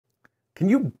Can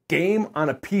you game on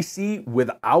a PC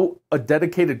without a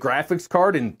dedicated graphics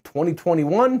card in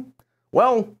 2021?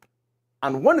 Well,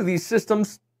 on one of these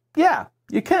systems, yeah,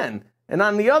 you can. And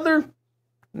on the other,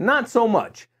 not so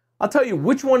much. I'll tell you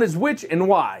which one is which and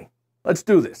why. Let's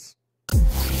do this.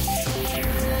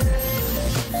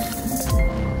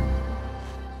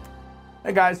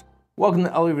 Hey guys, welcome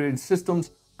to Elevated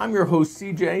Systems. I'm your host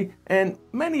CJ, and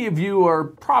many of you are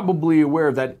probably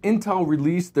aware that Intel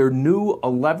released their new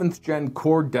 11th gen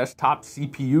core desktop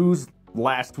CPUs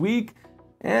last week,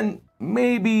 and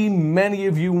maybe many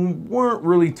of you weren't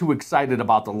really too excited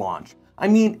about the launch. I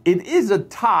mean, it is a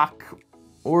talk,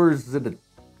 or is it a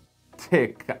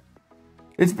tick?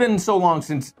 It's been so long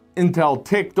since Intel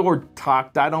ticked or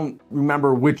talked, I don't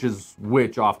remember which is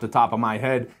which off the top of my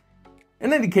head.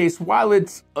 In any case, while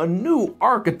it's a new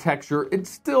architecture, it's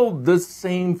still the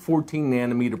same 14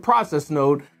 nanometer process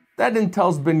node that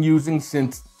Intel's been using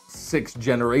since 6th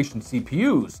generation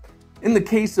CPUs. In the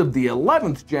case of the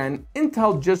 11th gen,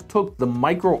 Intel just took the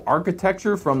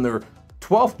microarchitecture from their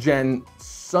 12th gen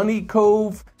Sunny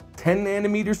Cove 10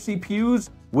 nanometer CPUs,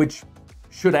 which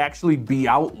should actually be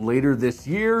out later this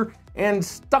year, and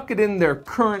stuck it in their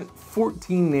current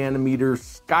 14 nanometer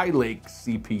Skylake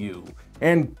CPU,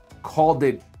 and called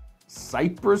it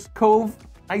Cypress Cove,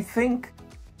 I think.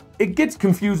 It gets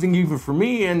confusing even for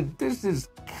me, and this is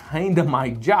kind of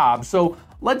my job, so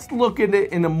let's look at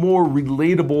it in a more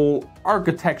relatable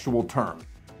architectural term.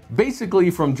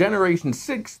 Basically, from generation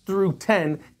 6 through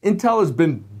 10, Intel has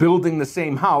been building the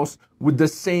same house with the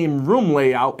same room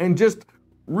layout and just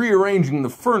rearranging the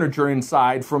furniture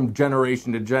inside from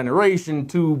generation to generation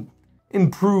to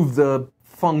improve the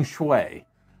feng shui.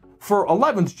 For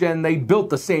 11th gen, they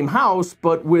built the same house,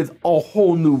 but with a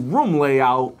whole new room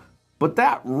layout. But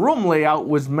that room layout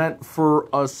was meant for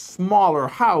a smaller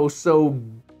house, so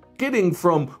getting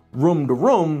from room to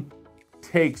room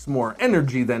takes more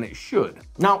energy than it should.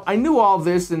 Now, I knew all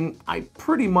this, and I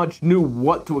pretty much knew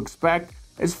what to expect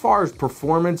as far as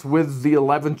performance with the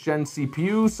 11th gen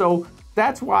CPU, so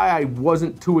that's why I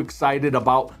wasn't too excited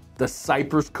about the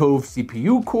Cypress Cove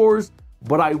CPU cores,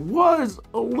 but I was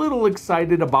a little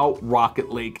excited about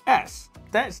Rocket Lake S.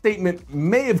 That statement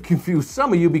may have confused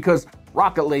some of you because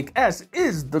Rocket Lake S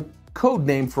is the code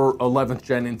name for 11th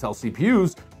gen Intel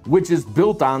CPUs, which is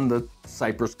built on the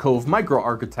Cypress Cove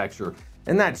microarchitecture.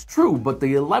 And that's true, but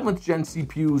the 11th gen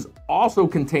CPUs also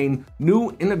contain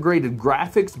new integrated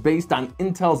graphics based on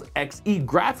Intel's XE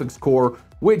graphics core,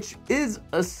 which is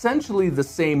essentially the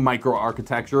same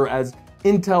microarchitecture as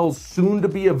Intel's soon to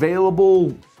be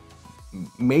available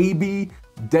maybe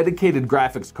dedicated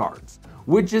graphics cards,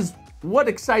 which is what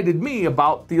excited me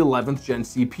about the 11th gen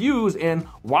CPUs and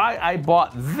why I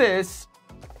bought this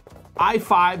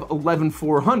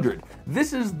i5-11400.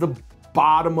 This is the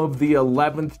bottom of the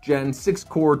 11th gen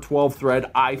 6-core 12-thread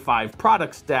i5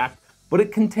 product stack, but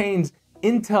it contains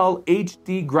Intel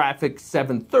HD Graphics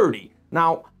 730.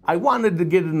 Now, I wanted to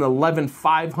get an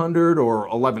 11500 or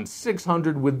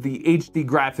 11600 with the HD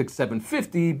Graphics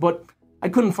 750, but I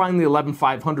couldn't find the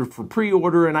 11500 for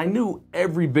pre-order, and I knew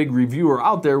every big reviewer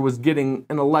out there was getting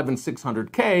an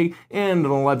 11600K and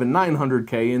an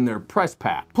 11900K in their press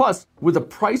pack. Plus, with a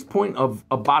price point of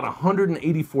about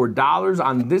 $184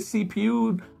 on this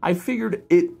CPU, I figured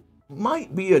it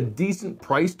might be a decent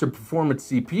price to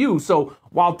performance CPU. So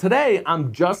while today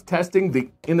I'm just testing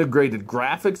the integrated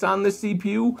graphics on this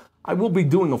CPU, I will be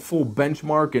doing a full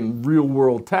benchmark and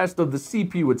real-world test of the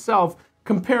CPU itself,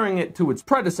 comparing it to its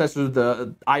predecessor,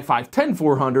 the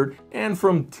i5-10400, and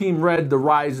from Team Red, the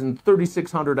Ryzen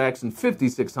 3600X and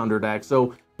 5600X.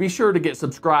 So be sure to get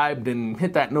subscribed and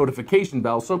hit that notification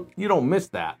bell so you don't miss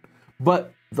that.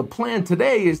 But the plan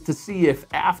today is to see if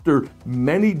after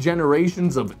many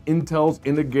generations of Intel's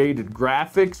integrated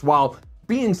graphics, while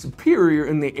being superior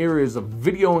in the areas of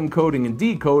video encoding and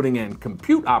decoding and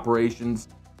compute operations,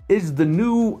 is the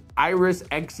new Iris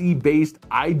Xe-based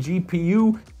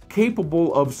iGPU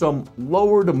capable of some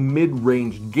lower to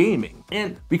mid-range gaming.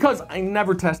 And because I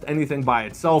never test anything by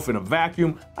itself in a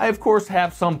vacuum, I of course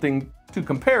have something to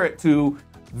compare it to.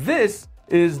 This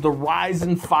is the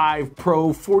Ryzen 5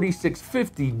 Pro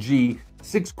 4650G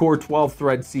 6-core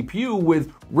 12-thread CPU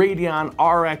with Radeon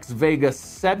RX Vega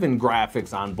 7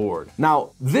 graphics on board.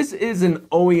 Now, this is an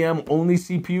OEM-only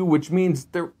CPU, which means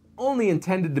they're only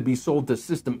intended to be sold to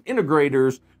system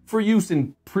integrators for use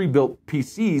in pre-built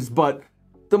PCs, but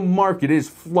the market is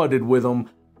flooded with them.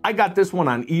 I got this one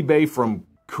on eBay from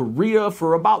Korea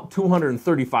for about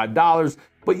 $235,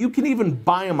 but you can even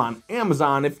buy them on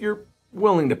Amazon if you're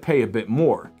willing to pay a bit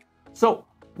more. So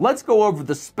let's go over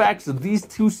the specs of these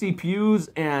two CPUs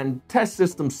and test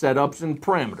system setups and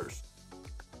parameters.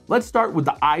 Let's start with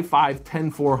the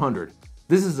i5-10400.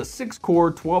 This is a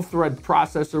 6-core, 12-thread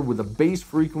processor with a base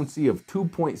frequency of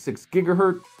 2.6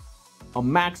 GHz, a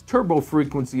max turbo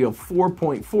frequency of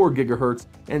 4.4 GHz,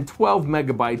 and 12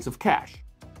 megabytes of cache.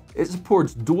 It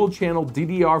supports dual-channel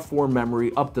DDR4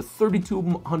 memory up to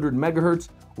 3200 MHz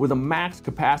with a max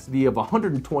capacity of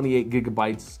 128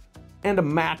 GB and a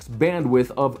max bandwidth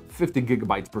of 50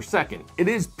 GB per second. It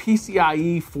is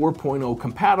PCIe 4.0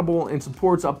 compatible and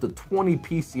supports up to 20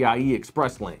 PCIe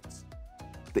express lanes.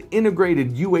 The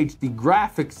integrated UHD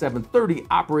Graphics 730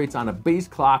 operates on a base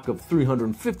clock of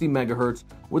 350 MHz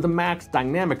with a max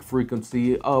dynamic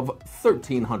frequency of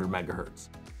 1300 MHz.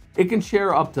 It can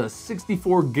share up to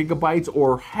 64 GB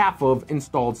or half of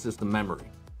installed system memory.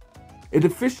 It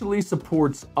officially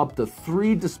supports up to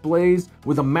 3 displays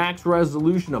with a max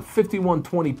resolution of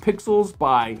 5120 pixels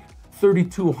by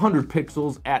 3200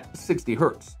 pixels at 60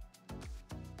 Hz.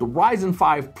 The Ryzen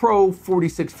 5 Pro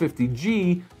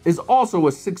 4650G is also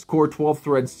a 6-core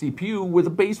 12-thread CPU with a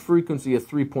base frequency of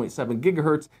 3.7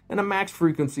 GHz and a max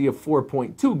frequency of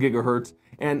 4.2 GHz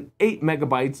and 8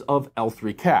 megabytes of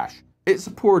L3 cache. It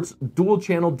supports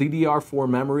dual-channel DDR4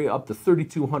 memory up to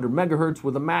 3200 MHz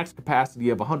with a max capacity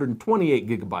of 128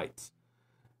 GB.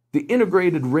 The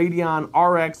integrated Radeon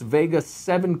RX Vega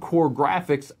 7-core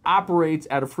graphics operates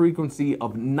at a frequency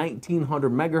of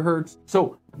 1900 MHz.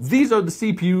 So these are the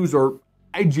CPUs or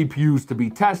IGPUs to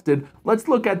be tested. Let's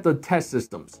look at the test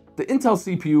systems. The Intel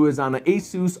CPU is on an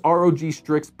Asus ROG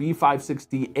Strix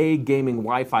B560A gaming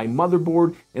Wi-Fi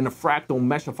motherboard in a Fractal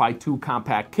Meshify 2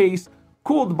 compact case,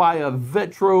 cooled by a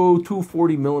Vetro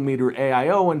 240mm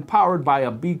AIO and powered by a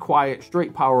Be Quiet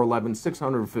Straight Power 11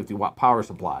 650 watt power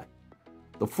supply.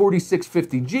 The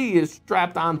 4650G is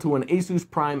strapped onto an Asus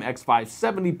Prime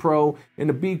X570 Pro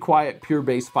in a Be Quiet Pure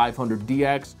Base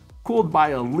 500DX, cooled by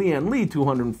a Lian Li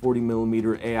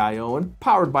 240mm AIO and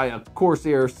powered by a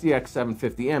Corsair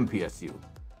CX750M PSU.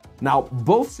 Now,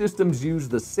 both systems use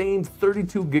the same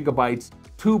 32 GB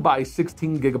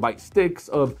 2x16 GB sticks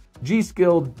of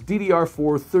G.Skill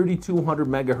DDR4 3200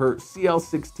 MHz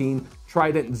CL16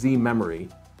 Trident Z memory,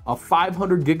 a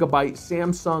 500 GB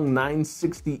Samsung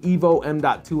 960 EVO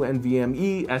M.2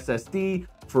 NVMe SSD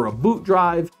for a boot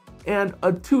drive, and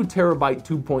a 2 TB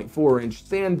 2.4-inch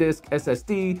SanDisk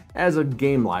SSD as a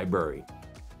game library.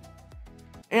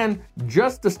 And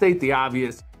just to state the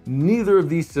obvious, neither of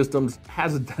these systems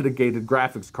has a dedicated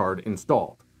graphics card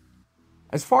installed.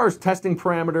 As far as testing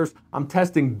parameters, I'm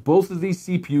testing both of these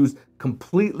CPUs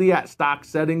completely at stock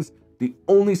settings. The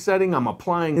only setting I'm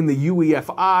applying in the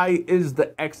UEFI is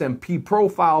the XMP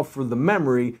profile for the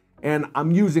memory, and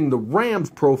I'm using the RAM's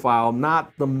profile,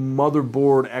 not the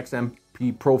motherboard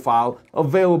XMP profile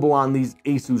available on these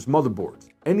Asus motherboards.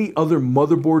 Any other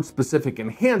motherboard-specific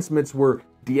enhancements were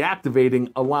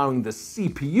deactivating, allowing the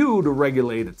CPU to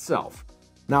regulate itself.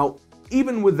 Now,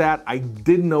 even with that, I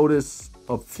did notice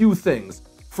a few things.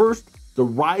 First, the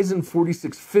Ryzen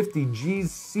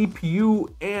 4650G's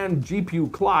CPU and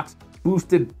GPU clocks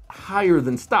boosted higher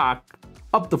than stock,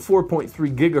 up to 4.3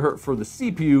 GHz for the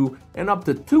CPU and up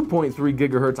to 2.3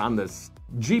 GHz on the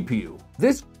GPU.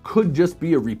 This could just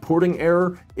be a reporting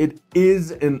error. It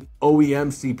is an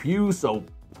OEM CPU, so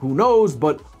who knows,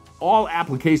 but all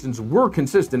applications were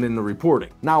consistent in the reporting.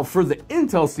 Now, for the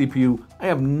Intel CPU, I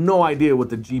have no idea what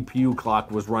the GPU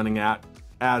clock was running at,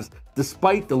 as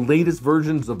despite the latest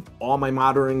versions of all my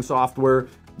monitoring software,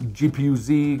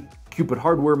 GPU-Z, Cupid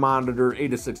Hardware Monitor,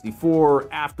 Ada64,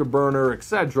 Afterburner,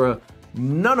 etc.,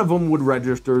 none of them would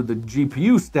register the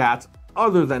GPU stats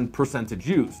other than percentage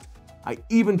used. I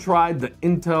even tried the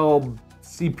Intel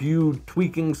CPU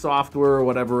tweaking software or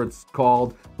whatever it's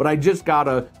called, but I just got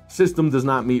a system does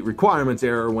not meet requirements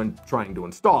error when trying to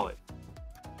install it.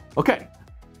 Okay,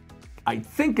 I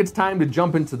think it's time to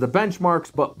jump into the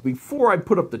benchmarks, but before I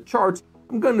put up the charts,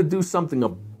 I'm going to do something a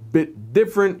bit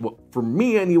different, for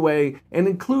me anyway, and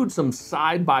include some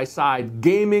side-by-side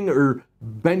gaming or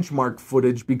benchmark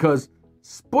footage because,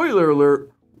 spoiler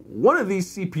alert, one of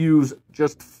these CPUs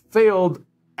just failed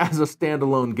as a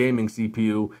standalone gaming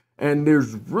CPU, and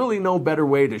there's really no better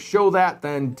way to show that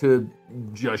than to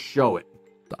just show it.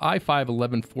 The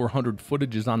i5-11400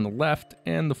 footage is on the left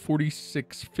and the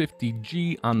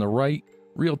 4650G on the right.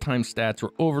 Real-time stats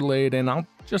are overlaid, and I'll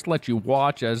just let you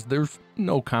watch as there's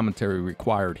no commentary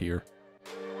required here.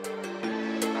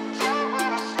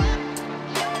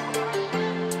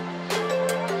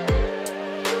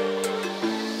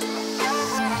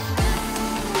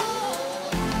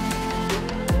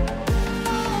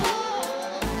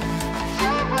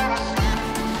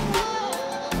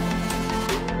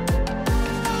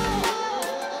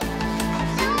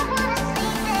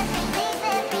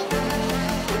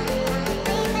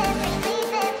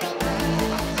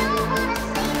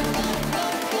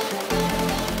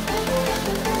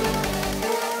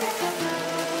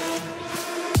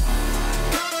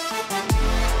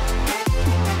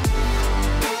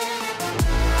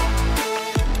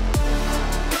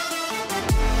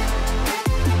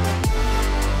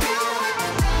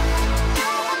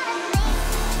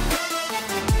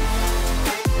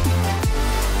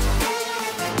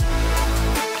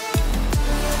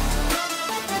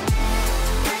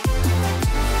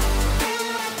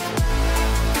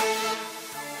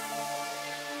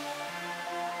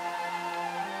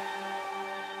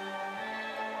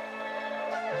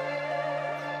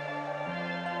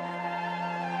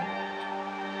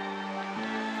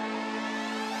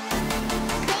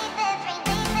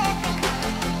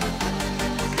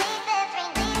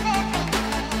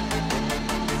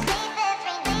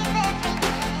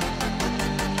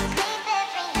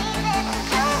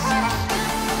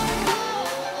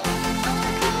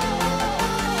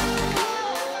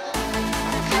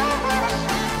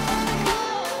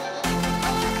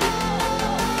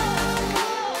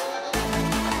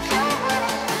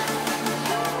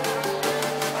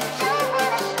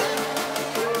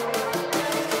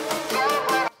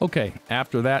 Okay,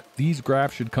 after that, these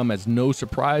graphs should come as no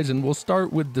surprise, and we'll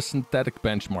start with the synthetic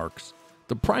benchmarks.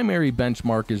 The primary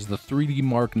benchmark is the 3D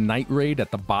Mark Night Raid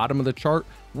at the bottom of the chart,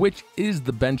 which is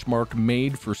the benchmark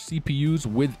made for CPUs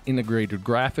with integrated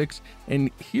graphics.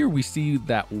 And here we see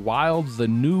that while the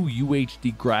new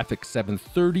UHD Graphics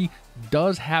 730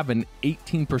 does have an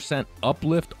 18%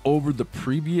 uplift over the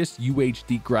previous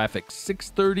UHD Graphics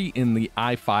 630 in the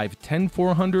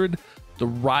i5-10400, the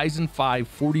Ryzen 5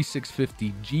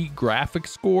 4650G graphics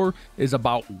score is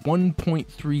about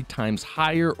 1.3 times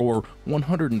higher, or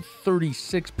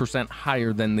 136%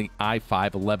 higher than the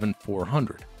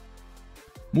i5-11400.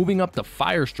 Moving up to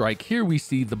Firestrike, here we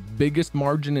see the biggest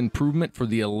margin improvement for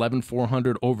the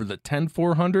 11400 over the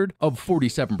 10400 of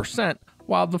 47%,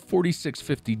 while the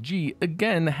 4650G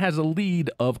again has a lead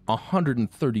of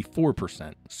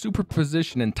 134%.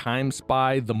 Superposition and Time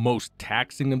Spy, the most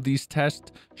taxing of these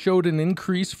tests, showed an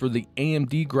increase for the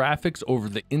AMD graphics over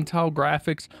the Intel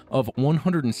graphics of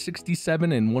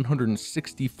 167 and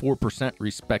 164%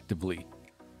 respectively.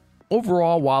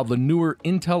 Overall, while the newer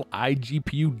Intel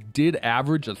iGPU did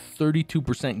average a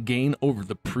 32% gain over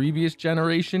the previous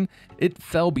generation, it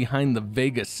fell behind the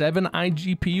Vega 7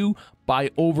 iGPU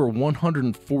by over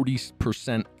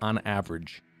 140% on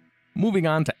average. Moving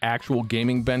on to actual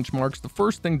gaming benchmarks, the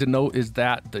first thing to note is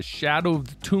that the Shadow of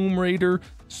the Tomb Raider,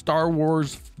 Star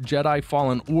Wars Jedi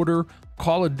Fallen Order,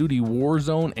 Call of Duty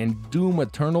Warzone, and Doom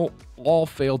Eternal all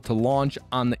failed to launch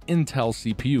on the Intel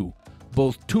CPU.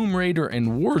 Both Tomb Raider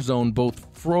and Warzone both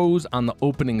froze on the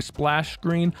opening splash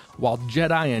screen, while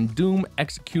Jedi and Doom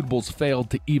executables failed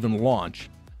to even launch.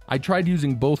 I tried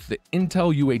using both the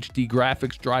Intel UHD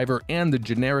graphics driver and the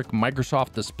generic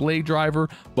Microsoft display driver,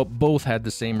 but both had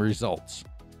the same results.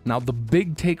 Now, the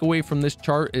big takeaway from this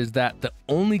chart is that the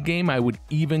only game I would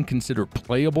even consider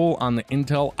playable on the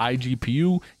Intel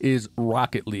iGPU is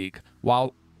Rocket League,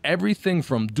 while everything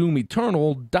from Doom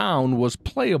Eternal down was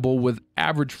playable with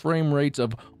average frame rates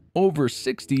of over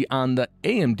 60 on the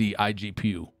AMD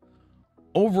iGPU.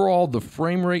 Overall, the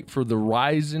frame rate for the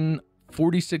Ryzen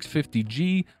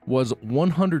 4650G was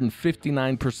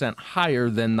 159% higher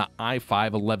than the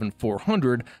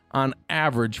i5-11400 on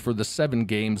average for the 7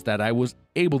 games that I was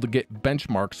able to get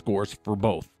benchmark scores for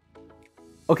both.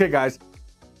 Okay guys,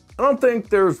 I don't think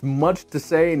there's much to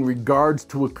say in regards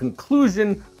to a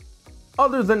conclusion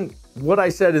other than what I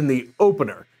said in the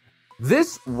opener.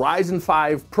 This Ryzen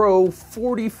 5 Pro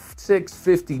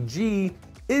 4650G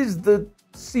is the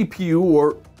CPU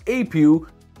or APU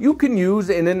you can use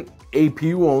in an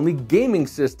APU-only gaming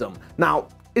system. Now,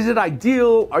 is it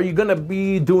ideal? Are you gonna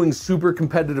be doing super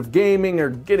competitive gaming or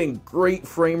getting great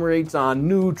frame rates on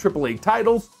new AAA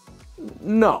titles?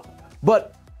 No.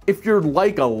 But if you're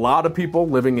like a lot of people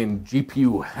living in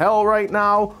GPU hell right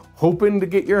now, hoping to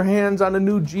get your hands on a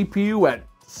new GPU at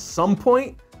some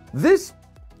point, this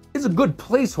is a good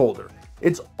placeholder.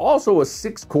 It's also a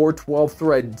 6-core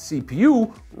 12-thread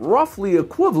CPU, roughly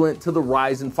equivalent to the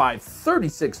Ryzen 5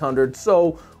 3600,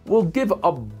 so will give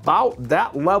about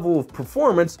that level of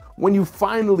performance when you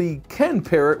finally can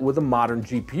pair it with a modern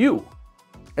GPU.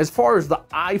 As far as the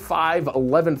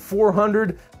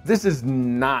i5-11400, this is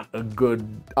not a good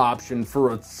option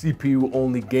for a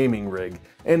CPU-only gaming rig.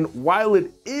 And while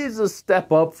it is a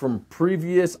step up from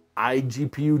previous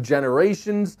iGPU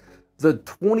generations, the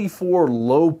 24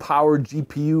 low-power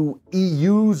GPU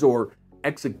EUs, or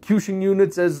execution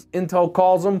units as Intel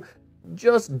calls them,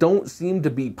 just don't seem to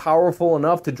be powerful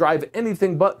enough to drive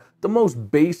anything but the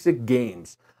most basic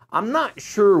games. I'm not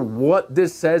sure what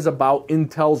this says about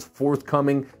Intel's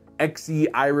forthcoming Xe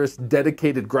Iris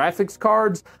dedicated graphics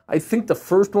cards. I think the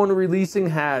first one releasing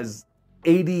has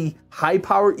 80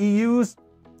 high-power EUs.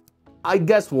 I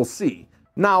guess we'll see.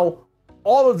 Now,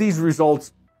 all of these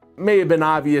results may have been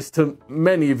obvious to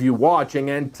many of you watching,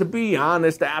 and to be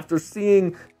honest, after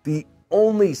seeing the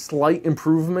only slight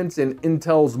improvements in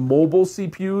Intel's mobile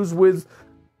CPUs with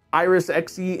Iris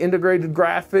Xe integrated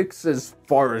graphics as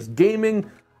far as gaming,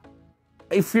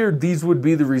 I feared these would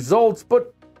be the results,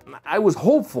 but I was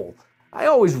hopeful. I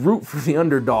always root for the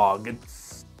underdog.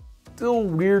 It's still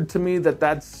weird to me that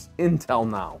that's Intel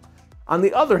now. On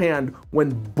the other hand, when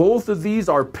both of these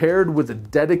are paired with a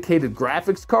dedicated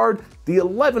graphics card, the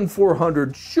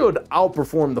 11400 should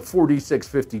outperform the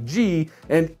 4650G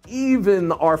and even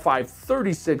the R5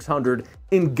 3600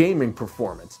 in gaming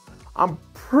performance. I'm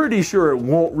pretty sure it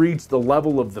won't reach the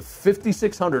level of the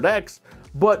 5600X,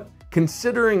 but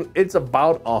considering it's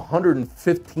about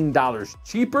 $115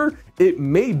 cheaper, it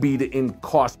may beat it in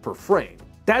cost per frame.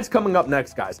 That's coming up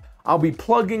next, guys. I'll be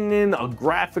plugging in a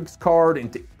graphics card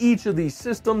into each of these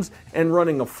systems and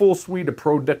running a full suite of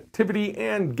productivity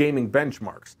and gaming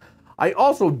benchmarks. I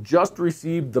also just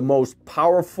received the most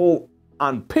powerful,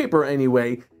 on paper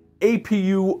anyway,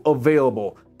 APU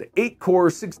available, the 8-core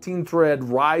 16-thread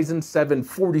Ryzen 7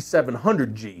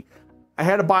 4700G. I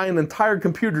had to buy an entire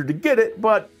computer to get it,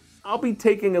 but I'll be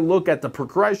taking a look at the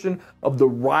progression of the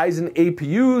Ryzen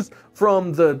APUs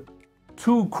from the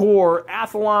 2-core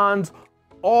Athlons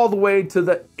all the way to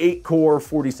the 8-core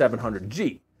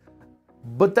 4700G.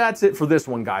 But that's it for this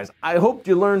one, guys. I hope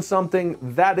you learned something.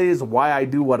 That is why I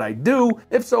do what I do.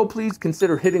 If so, please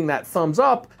consider hitting that thumbs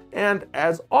up. And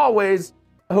as always,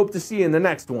 I hope to see you in the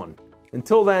next one.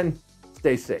 Until then,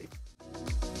 stay safe.